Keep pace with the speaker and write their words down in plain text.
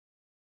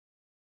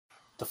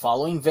The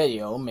following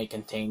video may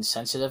contain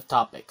sensitive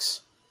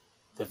topics.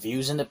 The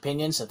views and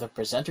opinions of the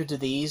presenter to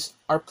these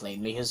are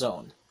plainly his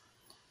own.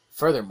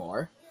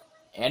 Furthermore,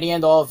 any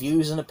and all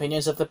views and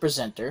opinions of the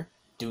presenter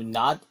do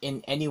not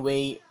in any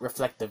way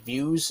reflect the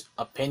views,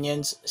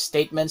 opinions,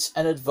 statements,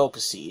 and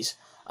advocacies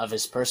of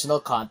his personal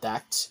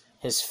contacts,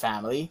 his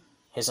family,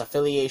 his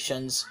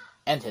affiliations,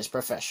 and his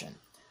profession.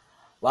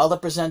 While the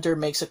presenter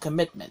makes a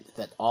commitment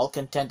that all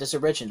content is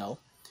original,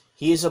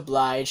 he is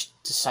obliged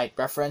to cite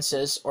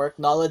references or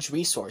acknowledge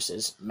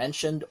resources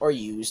mentioned or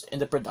used in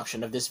the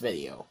production of this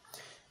video.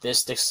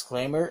 This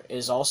disclaimer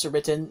is also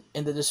written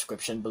in the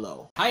description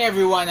below. Hi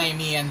everyone, I'm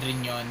Joseph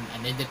Riñon,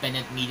 an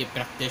independent media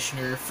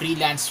practitioner,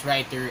 freelance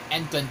writer,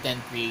 and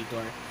content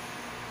creator.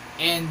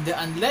 And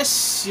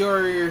unless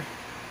you're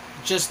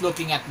just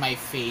looking at my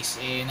face,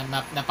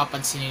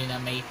 napapansin niyo na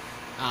may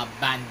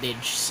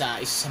bandage sa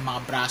isa sa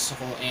mga braso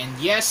ko. And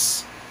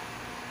yes,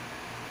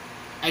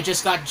 I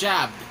just got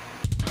jabbed.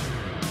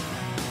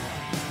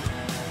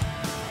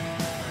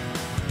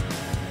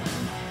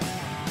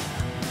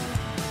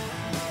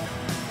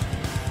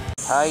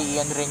 Hi,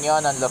 Joseph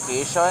Riñon on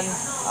location.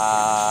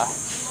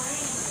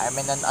 I'm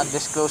in an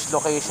undisclosed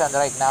location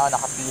right now,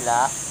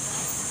 nakapila.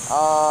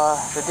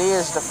 Today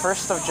is the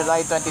 1st of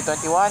July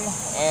 2021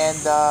 and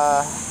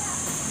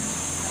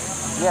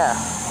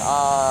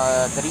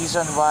the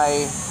reason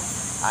why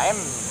I'm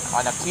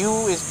on a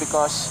queue is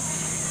because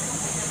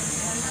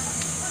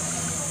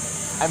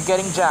I'm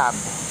getting jabbed.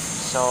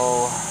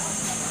 So,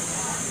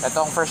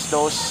 itong first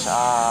dose,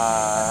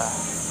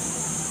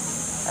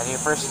 yung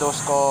first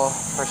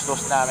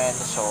dose namin,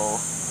 so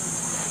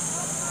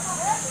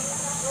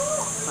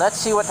let's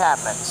see what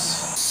happens.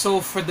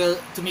 So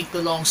to make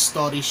the long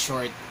story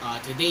short,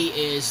 today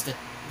is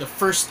the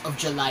 1st of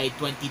July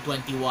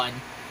 2021.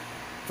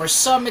 For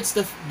some it's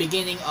the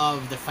beginning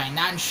of the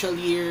financial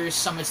year,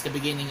 some it's the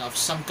beginning of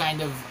some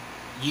kind of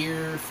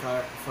year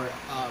for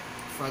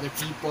other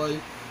people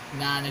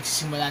na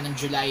nagsisimula ng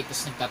July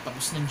tapos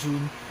nagtatapos ng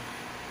June.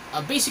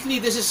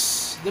 Basically this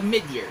is the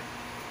mid-year.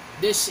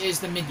 This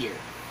is the mid-year.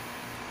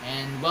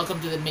 And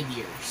welcome to the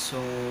mid-year. So,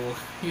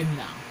 yun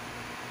lang.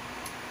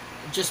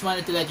 Just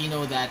wanted to let you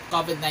know that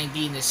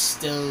COVID-19 is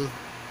still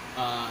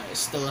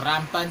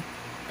rampant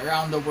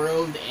around the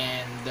world,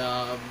 and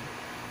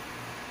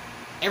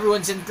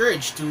everyone's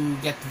encouraged to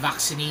get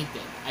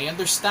vaccinated. I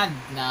understand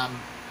na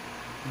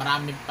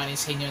marami pa rin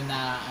sa inyo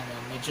na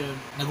medyo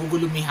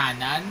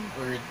nagugulumihanan,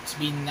 or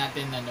sabihin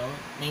natin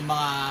may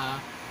mga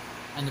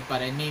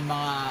may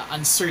mga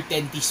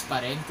uncertainties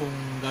pa rin kung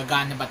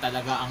gagana ba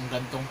talaga ang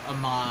gantong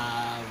mga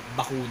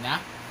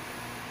bakuna.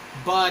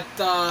 But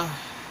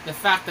the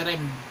fact that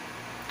I'm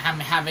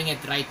having it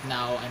right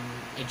now,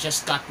 I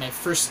just got my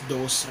first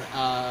dose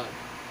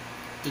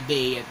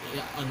today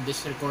on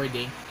this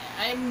recording.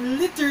 I'm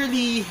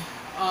literally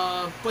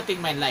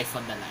putting my life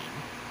on the line.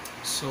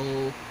 So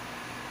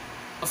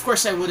of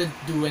course I wouldn't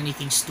do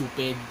anything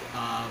stupid.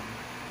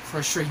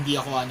 For sure hindi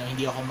ako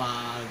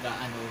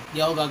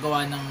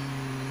gagawa ng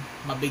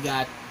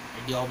mabigat,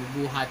 hindi ako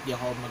bubuhat, hindi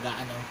ako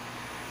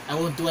I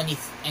won't do any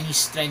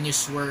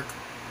strenuous work.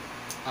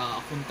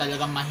 Kung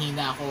talagang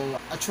mahina ako,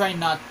 I'll try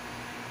not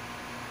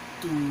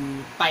to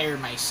tire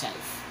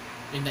myself.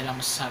 Yun na lang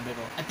masasabi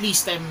ko. At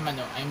least I'm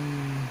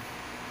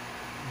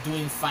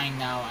doing fine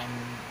now.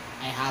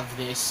 I have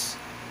this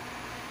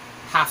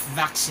half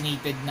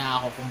vaccinated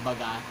na ako,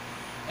 kumbaga.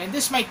 And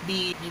this might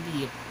be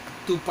maybe a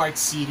two-part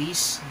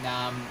series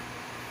na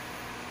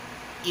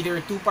either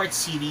a two-part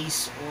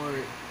series or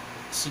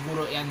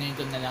siguro i-ano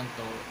ko na lang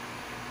to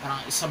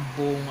parang isang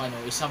buong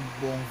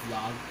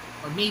vlog,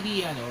 or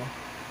maybe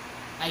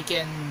I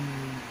can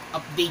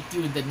update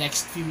you in the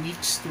next few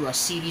weeks through a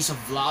series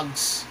of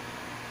vlogs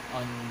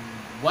on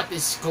what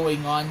is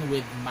going on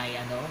with my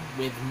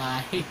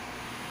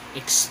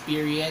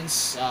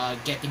experience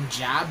getting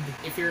jabbed.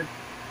 If you're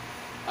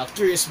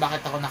curious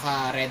bakit ako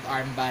naka red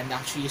armband,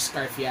 actually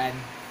scarf yan.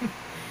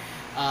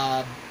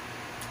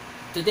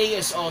 Today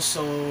is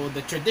also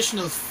the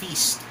traditional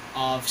feast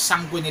of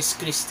Sanguinis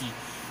Christi,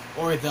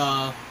 or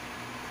the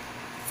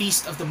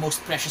feast of the most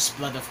precious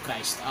blood of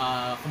Christ.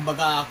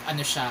 Kumbaga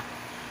siya,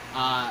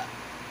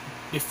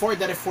 before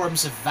the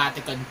reforms of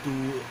Vatican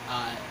II,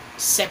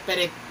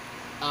 separate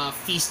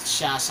feast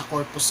siya sa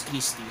Corpus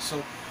Christi.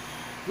 So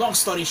long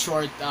story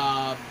short,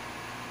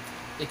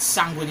 it's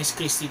Sanguinis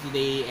Christi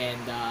today,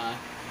 and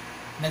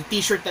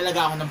nag-t-shirt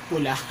talaga ako ng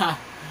pula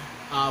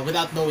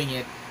without knowing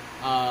it.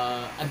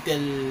 Until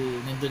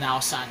nandun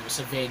ako sa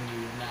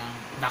venue,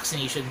 ng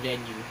vaccination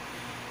venue.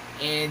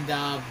 And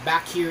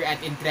back here at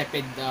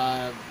Intrepid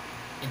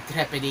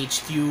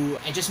HQ,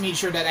 I just made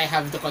sure that I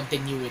have the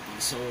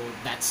continuity. So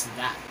that's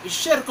that.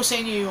 I-share ko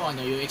sa inyo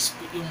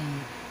yung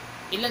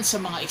ilan sa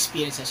mga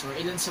experiences or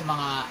ilan sa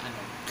mga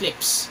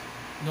clips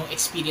nung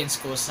experience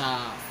ko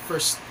sa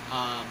first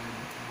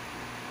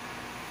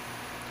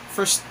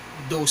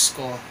dose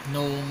ko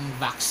nung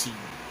vaccine.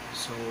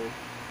 So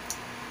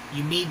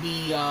you may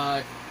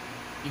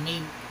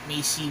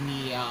see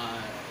me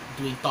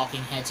doing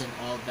talking heads and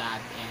all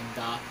that,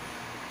 and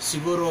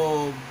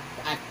siguro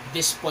at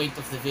this point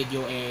of the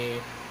video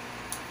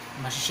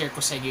ma-share ko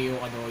sa inyo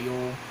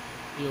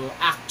yung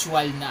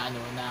actual na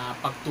na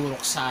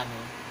pagturok sa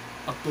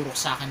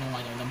akin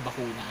ng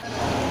bakuna.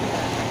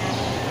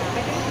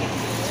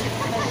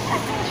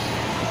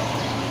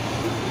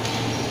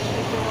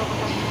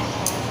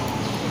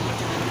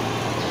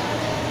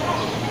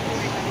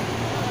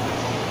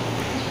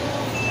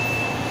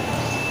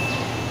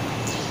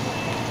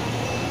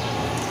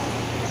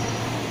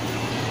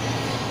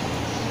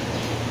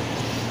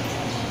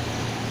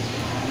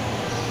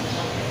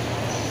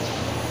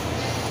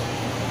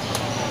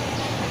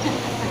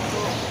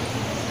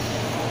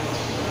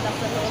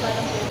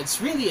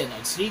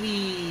 It's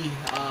really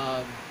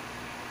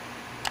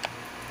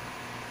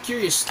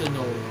curious to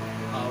know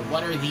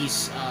what are the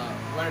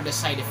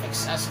side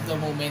effects. As of the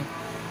moment,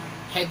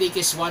 headache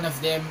is one of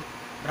them.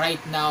 Right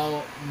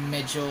now,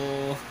 medyo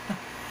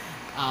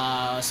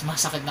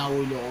sumasakit na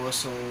ulo ko,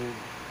 so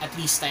at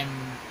least I'm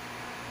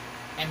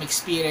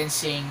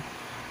experiencing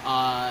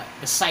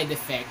the side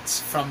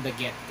effects from the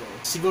get-go.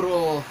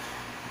 Siguro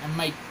I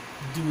might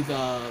do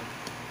the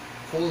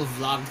whole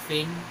vlog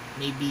thing,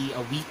 maybe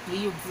a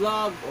weekly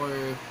vlog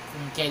or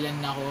kung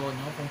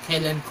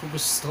kailan ko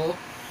gusto,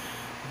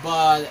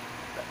 but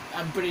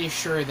I'm pretty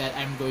sure that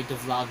I'm going to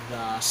vlog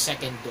the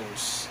second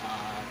dose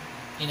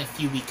in a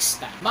few weeks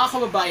time. Mga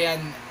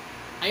kababayan,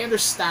 I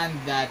understand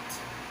that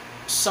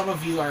some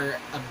of you are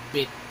a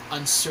bit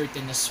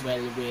uncertain as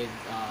well with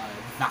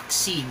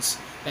vaccines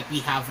that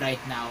we have right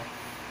now,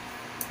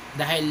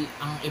 dahil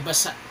ang iba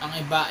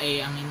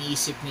ang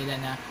iniisip nila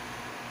na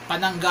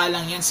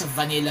pananggalang yan sa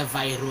vanilla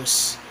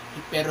virus,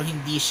 pero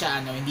hindi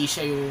siya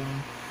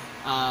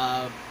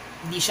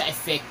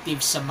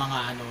effective sa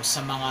mga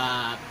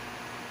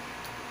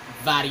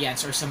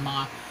variants or sa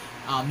mga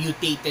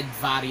mutated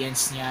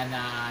variants niya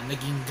na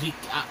naging Greek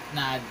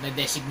na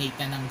designate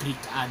na ng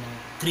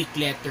Greek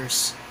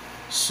letters.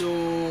 So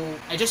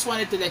I just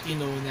wanted to let you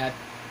know that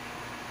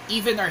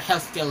even our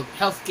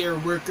healthcare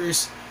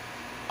workers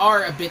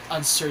are a bit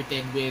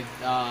uncertain with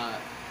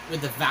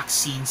the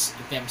vaccines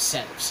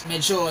themselves.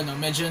 Medyo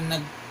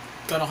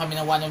nagkaroon kami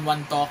ng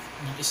one-on-one talk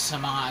ng isa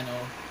sa mga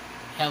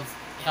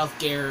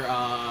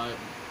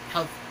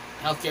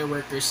healthcare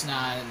workers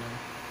na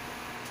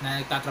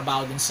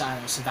nagtatrabaho din sa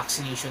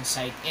vaccination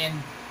site, and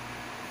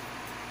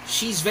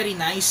she's very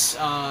nice.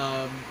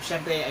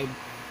 Syempre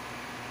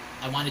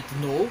I wanted to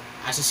know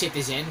as a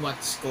citizen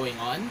what's going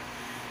on.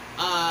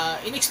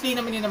 In-explain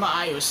naman niya na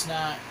maayos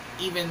na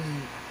even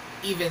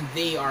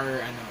they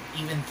are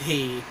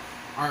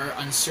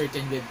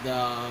uncertain with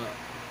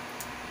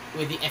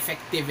the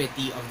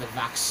effectivity of the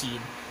vaccine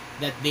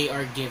that they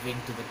are giving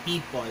to the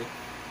people,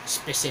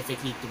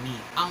 specifically to me.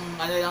 Ang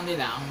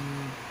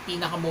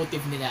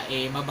pinaka-motive nila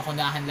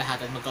mabakunahan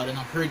lahat at magkaroon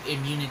ng herd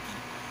immunity.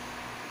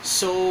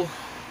 So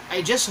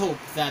I just hope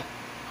that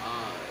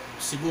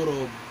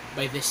siguro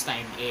by this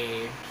time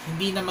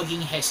hindi na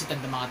maging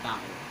hesitant ng mga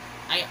tao.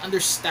 I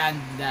understand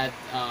that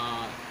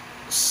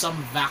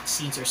some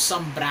vaccines or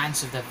some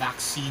brands of the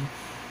vaccine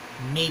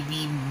may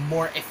be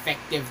more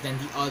effective than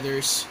the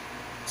others.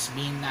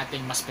 Sabihin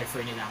natin, mas prefer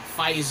nila ang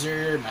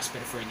Pfizer, mas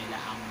prefer nila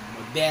ang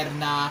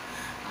Moderna,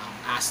 ang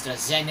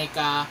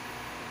AstraZeneca,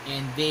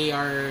 and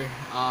they're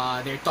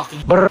talking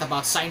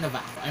about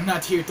Sinovac. I'm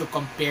not here to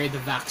compare the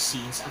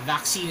vaccines. A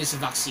vaccine is a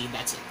vaccine,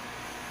 that's it.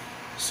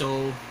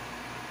 So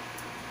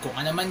kung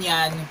ano man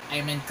yan,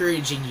 I'm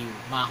encouraging you,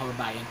 mga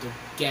kababayan, to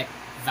get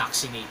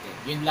vaccinated.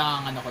 Yun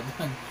lang ang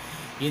doon.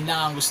 Yun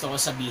lang ang gusto ko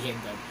sabihin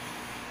doon.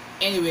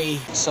 Anyway,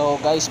 so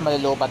guys,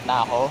 malulupat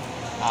na ako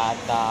at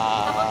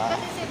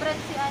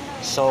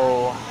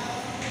so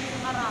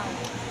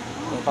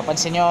kung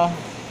papansin nyo,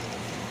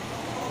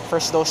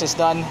 first dose is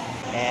done,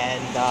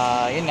 and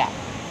yun nga,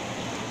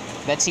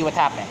 let's see what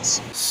happens.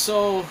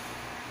 So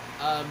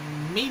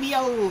maybe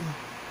I'll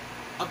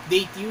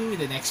update you in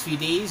the next few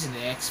days, in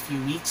the next few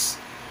weeks,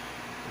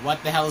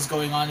 what the hell is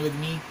going on with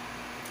me.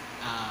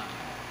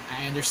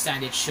 I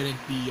understand it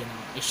shouldn't be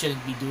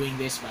doing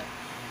this, but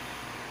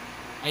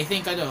I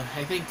think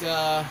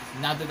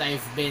now that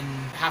I've been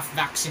half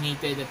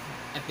vaccinated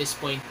at this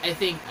point, I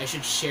think I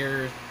should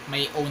share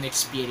my own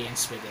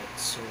experience with it.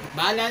 So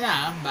bahala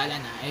na.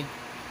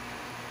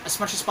 As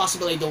much as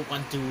possible, I don't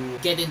want to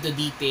get into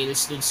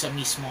details dun sa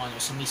mismong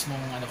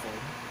ko,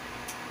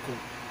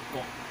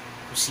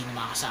 kung sino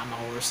mga kasama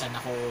ko or saan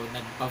ako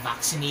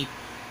nagpa-vaccinate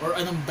or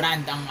anong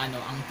brand ang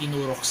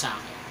tinurok sa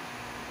akin.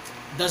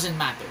 Doesn't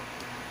matter.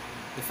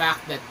 The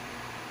fact that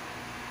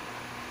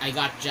I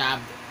got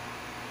jabbed,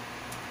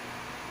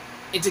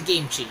 it's a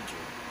game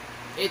changer.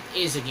 It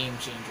is a game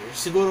changer.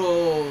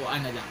 Siguro,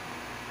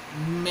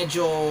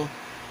 medyo,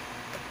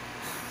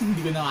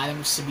 hindi ko na alam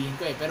kung sabihin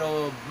ko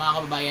pero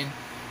mga kababayan,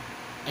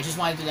 I just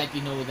wanted to let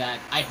you know that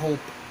I hope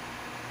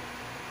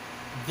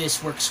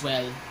this works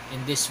well,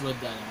 and this would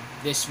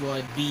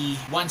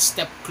be one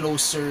step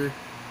closer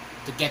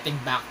to getting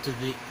back to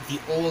the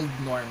old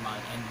normal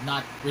and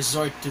not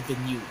resort to the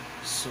new.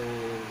 So,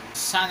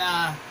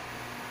 sana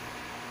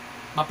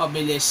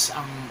mapabilis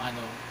ang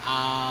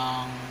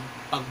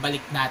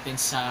pagbalik natin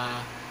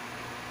sa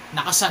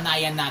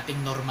nakasanayan nating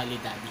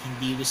normalidad,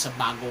 hindi sa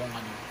bagong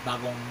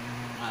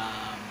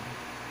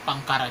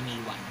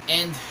pangkaraniwan.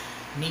 And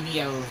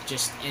maybe I'll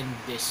just end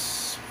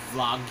this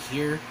vlog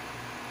here,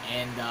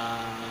 and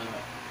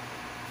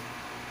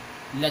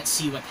let's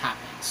see what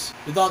happens.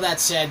 With all that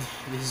said,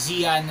 this is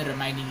Zian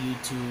reminding you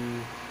to,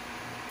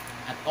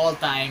 at all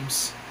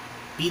times,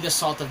 be the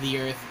salt of the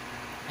earth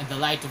and the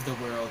light of the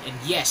world. And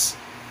yes,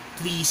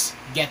 please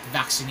get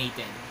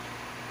vaccinated.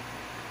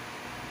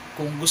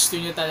 Kung gusto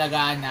nyo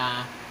talaga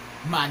na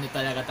maano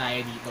talaga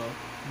tayo dito,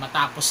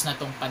 matapos na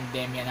tong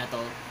pandemya na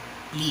to,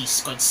 please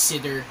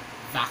consider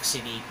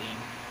vaccinating.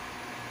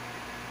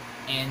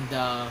 And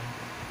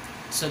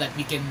so that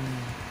we can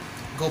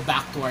go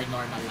back to our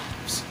normal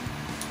lives.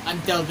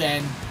 Until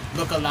then,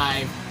 look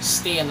alive,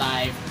 stay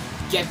alive,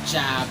 get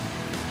jabbed,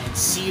 and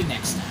see you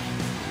next time.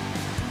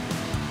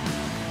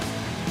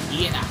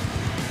 Ian out.